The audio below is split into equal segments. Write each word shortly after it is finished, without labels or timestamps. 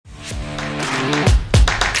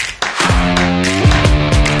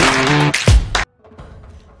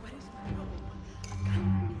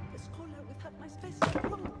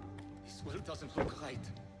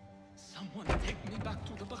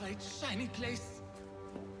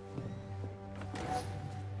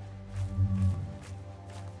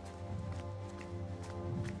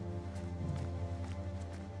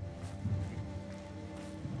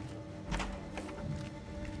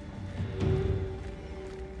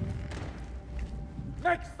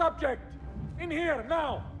Next subject! In here,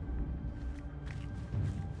 now!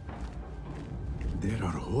 There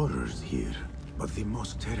are horrors here, but the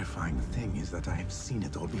most terrifying thing is that I have seen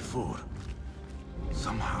it all before.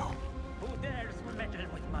 Somehow. Who dares meddle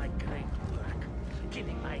with my great work,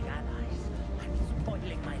 killing my allies and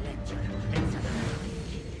spoiling my lecture?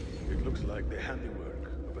 It looks like the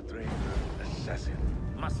handiwork of a trained assassin.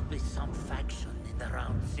 Must be some faction in the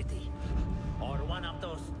Round City, or one of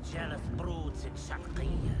those jealous broods in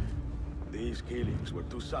Sharqiyya. These killings were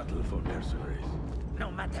too subtle for mercenaries.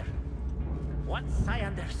 No matter. Once I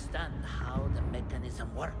understand how the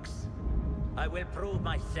mechanism works, I will prove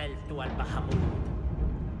myself to Al-Bahamud.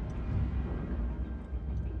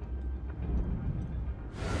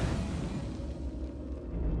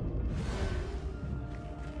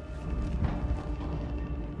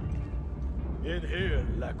 In here,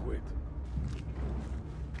 Lackwit.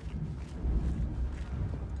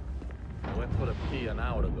 I went for a pee an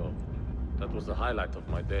hour ago. That was the highlight of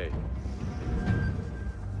my day.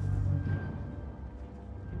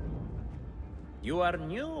 You are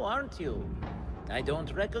new, aren't you? I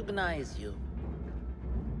don't recognize you.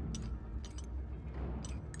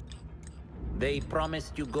 They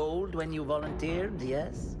promised you gold when you volunteered,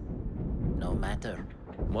 yes? No matter.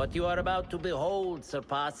 What you are about to behold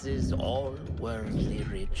surpasses all worldly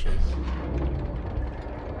riches.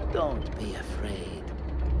 Don't be afraid.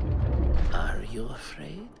 Are you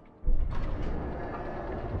afraid?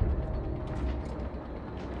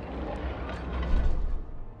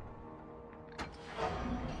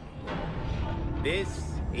 This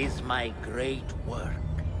is my great work.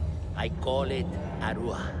 I call it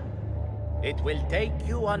Arua. It will take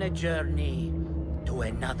you on a journey to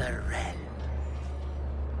another realm.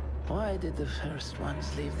 Why did the first ones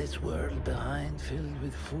leave this world behind filled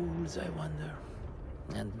with fools, I wonder,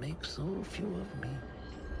 and make so few of me?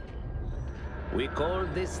 We call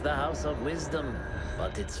this the House of Wisdom,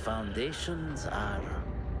 but its foundations are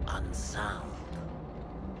unsound.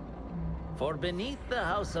 For beneath the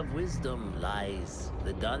House of Wisdom lies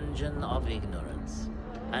the Dungeon of Ignorance,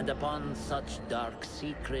 and upon such dark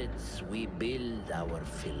secrets we build our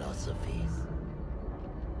philosophies.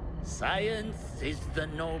 Science is the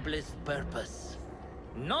noblest purpose.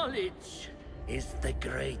 Knowledge is the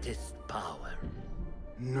greatest power.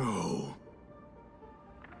 No.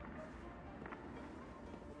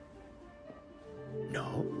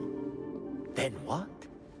 No? Then what?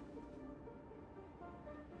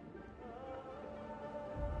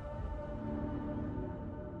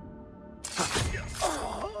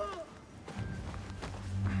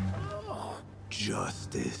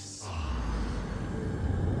 Justice.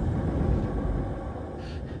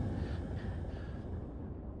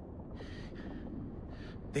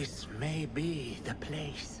 This may be the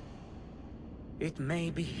place. It may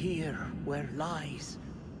be here where lies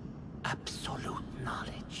absolute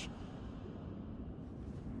knowledge.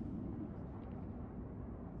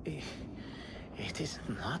 It is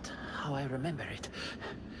not how I remember it.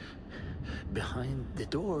 Behind the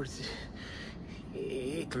doors,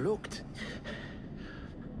 it looked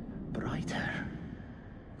brighter.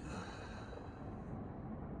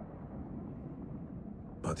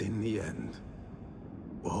 But in the end,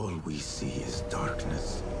 all we see is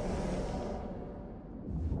darkness.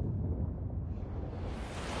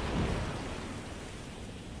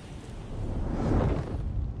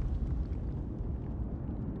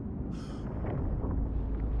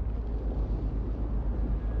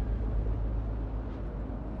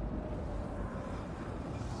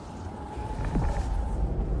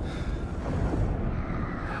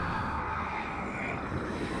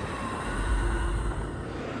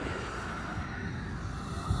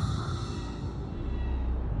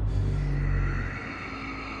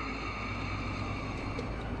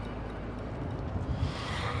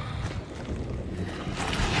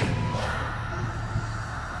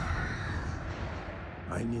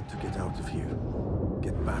 I need to get out of here.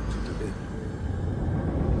 Get back to the bed.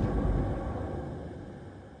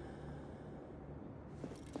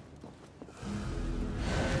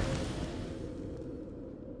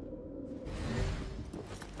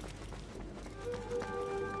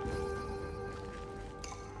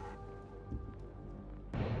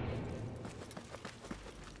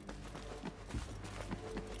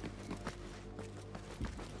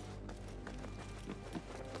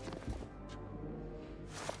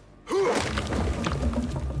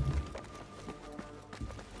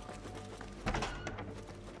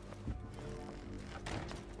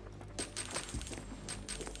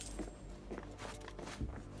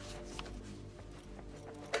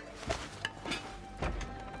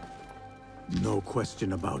 No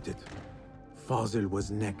question about it. Fazil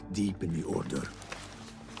was neck deep in the Order.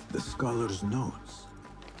 The scholar's notes.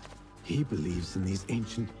 He believes in these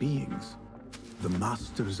ancient beings, the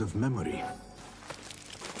masters of memory.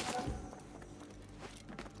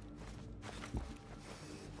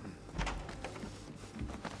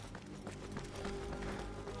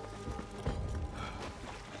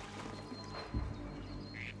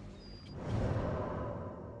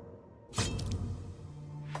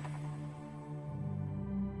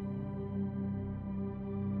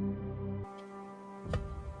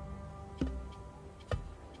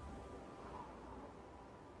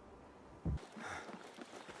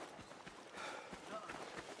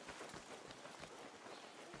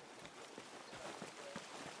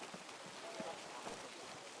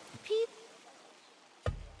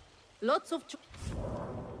 Lots of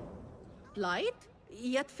light,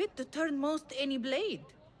 yet fit to turn most any blade.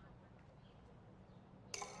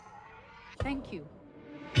 Thank you.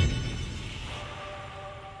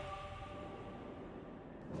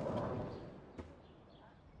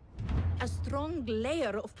 A strong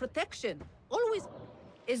layer of protection. Always.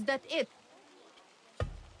 Is that it?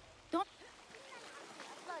 Don't.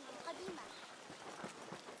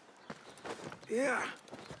 Yeah.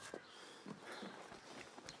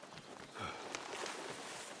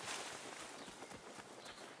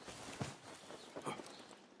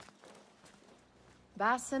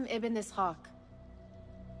 Basim ibn Ishaq.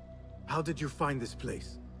 How did you find this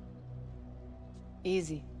place?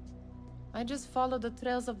 Easy. I just followed the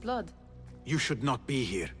trails of blood. You should not be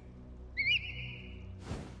here.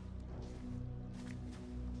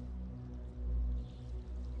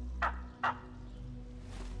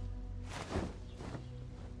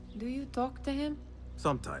 Do you talk to him?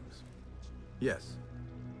 Sometimes. Yes.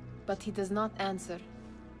 But he does not answer.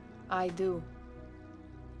 I do.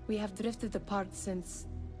 We have drifted apart since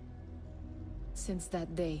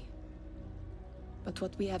that day. But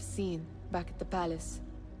what we have seen back at the palace,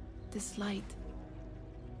 this light,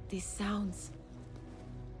 these sounds,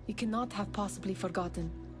 we cannot have possibly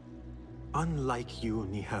forgotten. Unlike you,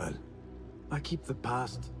 Nihal, I keep the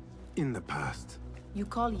past in the past. You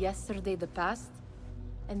call yesterday the past?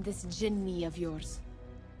 And this jinni of yours,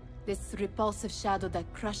 this repulsive shadow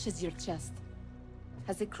that crushes your chest,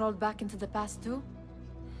 has it crawled back into the past too?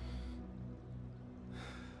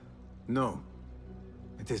 No.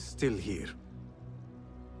 It is still here.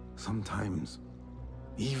 Sometimes,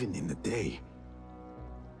 even in the day,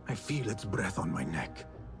 I feel its breath on my neck.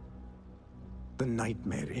 The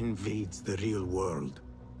nightmare invades the real world,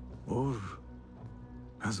 or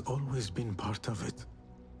has always been part of it.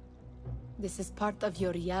 This is part of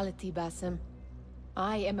your reality, Basim.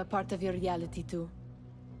 I am a part of your reality too.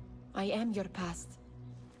 I am your past.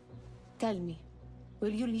 Tell me, will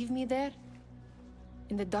you leave me there?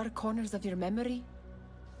 In the dark corners of your memory?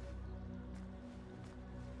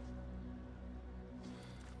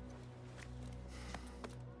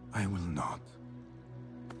 I will not.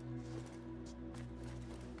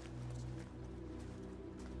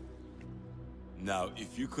 Now,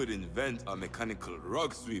 if you could invent a mechanical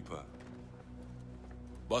rug sweeper,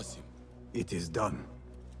 Basim. It is done.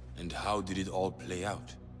 And how did it all play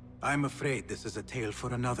out? I'm afraid this is a tale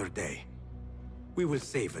for another day. We will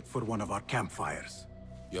save it for one of our campfires.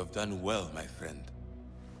 You have done well, my friend.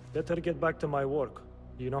 Better get back to my work.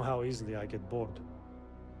 You know how easily I get bored.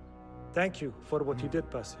 Thank you for what you did,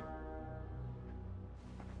 Basim.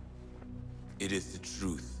 It is the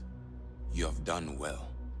truth. You have done well.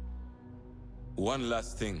 One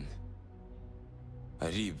last thing.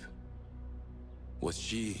 Arib, was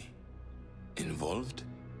she involved?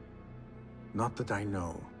 Not that I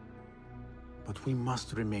know. But we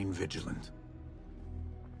must remain vigilant.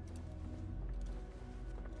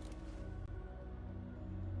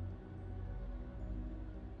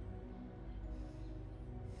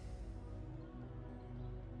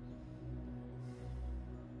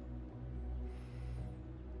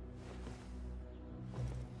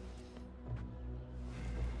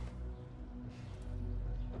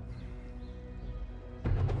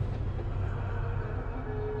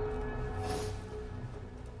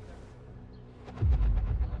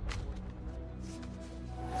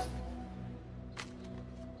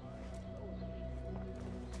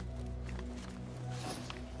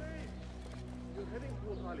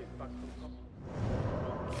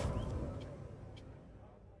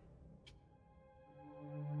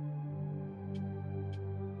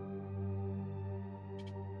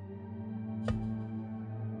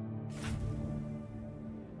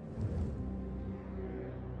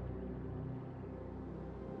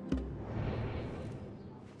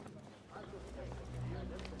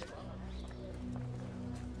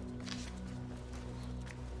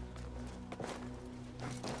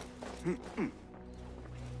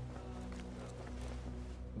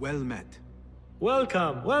 Well met.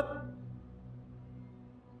 Welcome. What?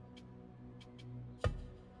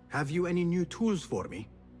 Have you any new tools for me?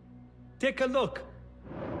 Take a look.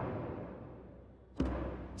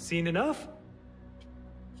 Seen enough?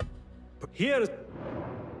 Here's...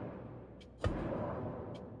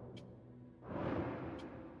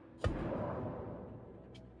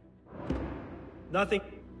 Nothing.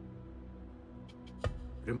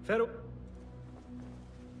 Pharaoh.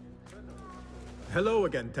 Hello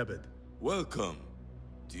again, Tebed. Welcome.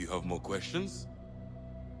 Do you have more questions?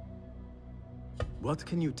 What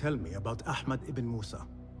can you tell me about Ahmad ibn Musa?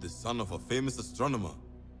 The son of a famous astronomer.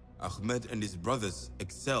 Ahmed and his brothers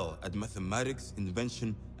excel at mathematics,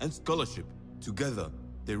 invention, and scholarship. Together,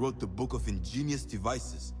 they wrote the book of ingenious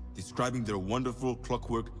devices, describing their wonderful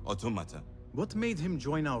clockwork automata. What made him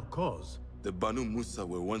join our cause? The Banu Musa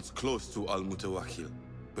were once close to Al-Mutawakkil,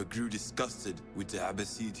 but grew disgusted with the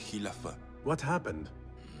Abbasid Khilafah. What happened?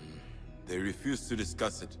 They refused to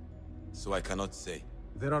discuss it, so I cannot say.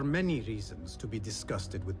 There are many reasons to be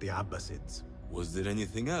disgusted with the Abbasids. Was there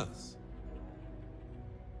anything else?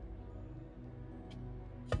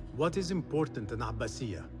 What is important in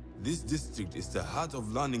Abbasiyya? This district is the heart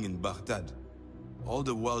of learning in Baghdad. All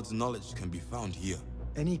the world's knowledge can be found here.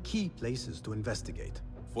 Any key places to investigate?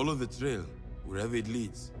 Follow the trail, wherever it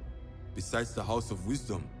leads. Besides the House of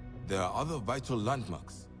Wisdom, there are other vital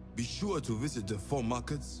landmarks. Be sure to visit the 4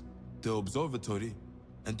 markets, the observatory,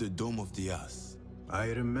 and the Dome of the Ass. I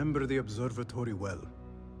remember the observatory well.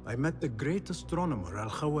 I met the great astronomer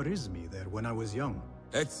Al-Khwarizmi there when I was young.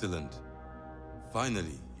 Excellent.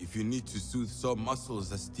 Finally, if you need to soothe sore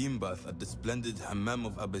muscles, a steam bath at the splendid Hammam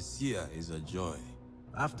of Abbasiyya is a joy.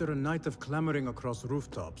 After a night of clambering across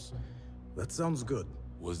rooftops, that sounds good.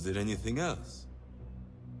 Was there anything else?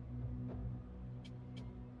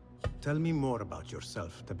 Tell me more about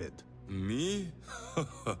yourself, Tabid. Me?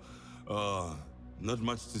 Not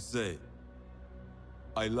much to say.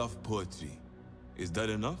 I love poetry. Is that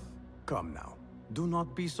enough? Come now. Do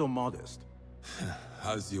not be so modest.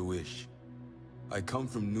 As you wish. I come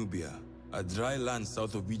from Nubia, a dry land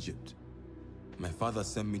south of Egypt. My father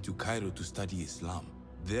sent me to Cairo to study Islam.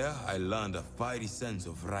 There, I learned a fiery sense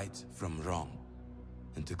of right from wrong.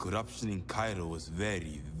 And the corruption in Cairo was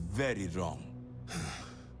very, very wrong.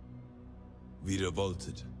 We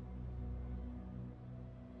revolted.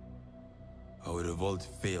 Our revolt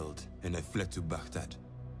failed, and I fled to Baghdad.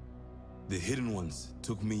 The Hidden Ones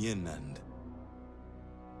took me in, and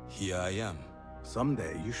here I am.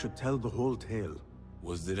 Someday you should tell the whole tale.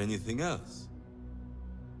 Was there anything else?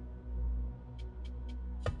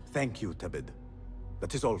 Thank you, Tabid.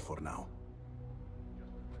 That is all for now.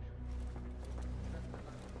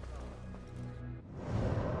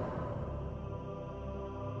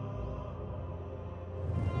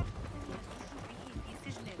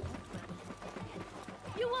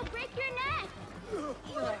 You will break your neck!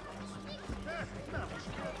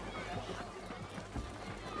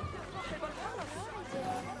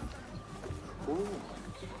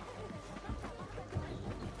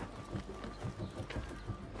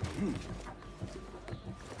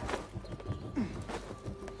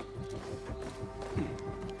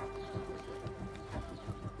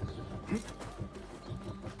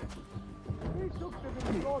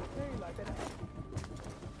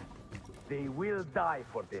 They will die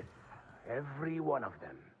for this. Every one of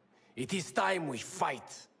them. It is time we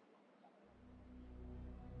fight.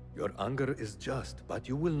 Your anger is just, but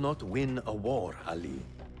you will not win a war, Ali.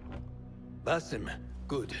 Basim,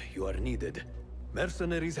 good, you are needed.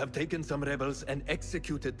 Mercenaries have taken some rebels and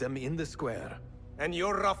executed them in the square. And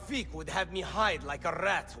your Rafiq would have me hide like a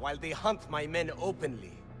rat while they hunt my men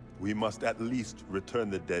openly. We must at least return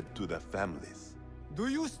the dead to their families. Do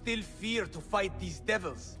you still fear to fight these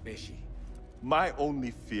devils, Beshi? My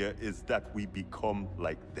only fear is that we become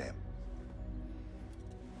like them.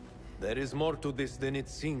 There is more to this than it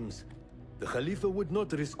seems. The Khalifa would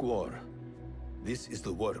not risk war. This is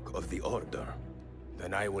the work of the Order.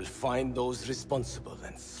 Then I will find those responsible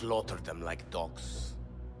and slaughter them like dogs.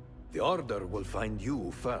 The Order will find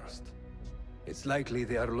you first. It's likely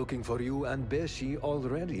they are looking for you and Beshi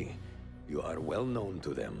already. You are well known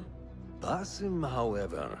to them. Basim,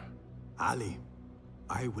 however... Ali,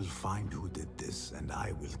 I will find who did this, and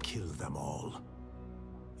I will kill them all.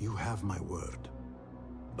 You have my word.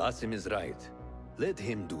 Basim is right. Let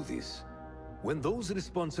him do this. When those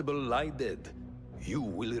responsible lie dead, you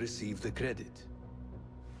will receive the credit.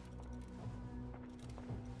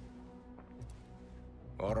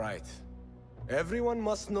 All right. Everyone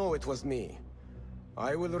must know it was me.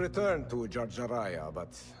 I will return to Jarjaraya,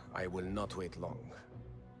 but I will not wait long.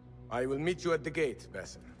 I will meet you at the gate,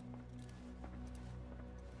 Basim.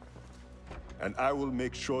 and I will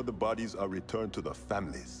make sure the bodies are returned to the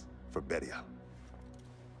families for burial.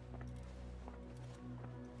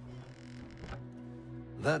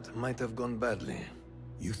 That might have gone badly.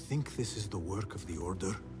 You think this is the work of the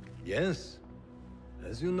Order? Yes.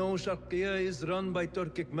 As you know, Sharqiya is run by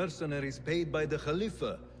Turkic mercenaries paid by the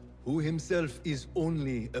Khalifa, who himself is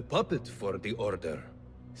only a puppet for the Order.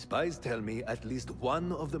 Spies tell me at least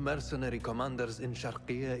one of the mercenary commanders in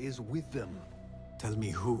Sharqiya is with them. Tell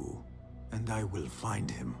me who, and I will find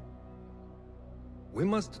him. We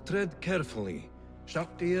must tread carefully.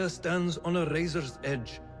 Sharqiya stands on a razor's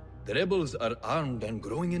edge. The rebels are armed and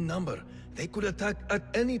growing in number. They could attack at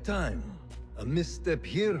any time. A misstep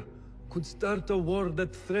here could start a war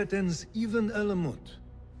that threatens even Alamut.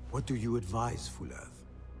 What do you advise, Fulad?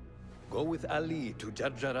 Go with Ali to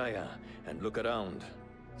Jarjaraya and look around.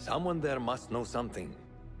 Someone there must know something.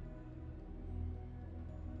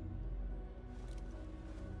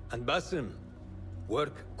 And Basim,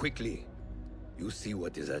 work quickly. You see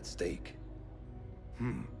what is at stake.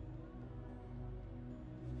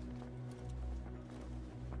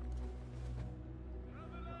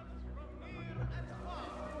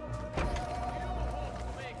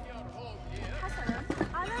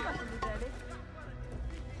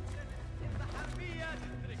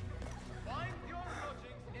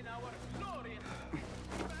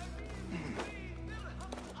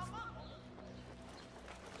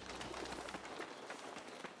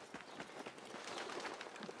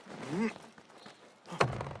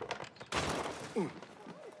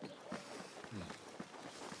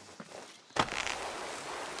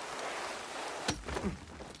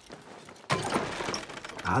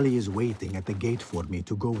 Ali is waiting at the gate for me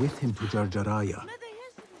to go with him to Jarjaraya.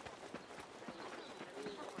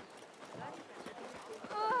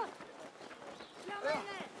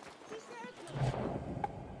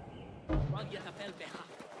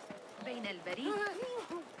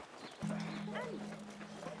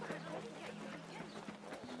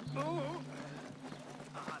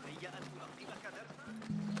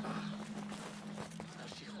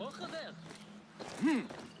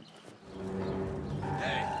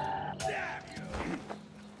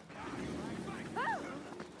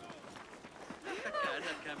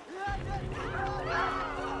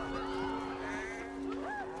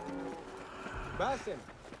 Basim!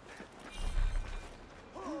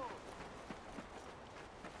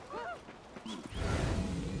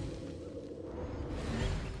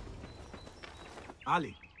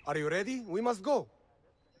 Ali, Are you ready? We must go.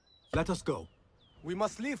 let us go. We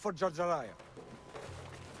must leave for Jarjaraya.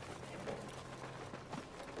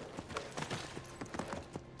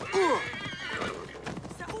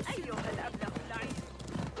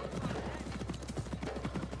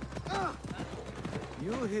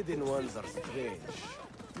 You hidden ones are strange.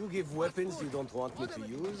 You give weapons you don't want me to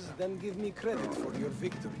use, then give me credit for your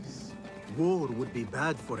victories. War would be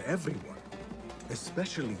bad for everyone,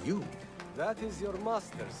 especially you. That is your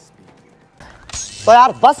master speaking. तो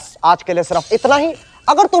यार बस आज के लिए सिर्फ इतना ही।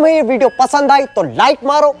 अगर तुम्हें ये वीडियो पसंद आई तो लाइक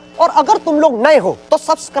मारो, और अगर तुम लोग नए हो तो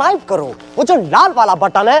सब्सक्राइब करो। वो जो लाल वाला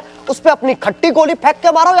बटन है उस पे अपनी खट्टी गोली फेंक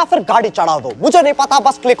के मारो या फिर गाड़ी चढ़ा दो, मुझे नहीं पता,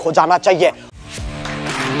 बस क्लिक हो जाना चाहिए।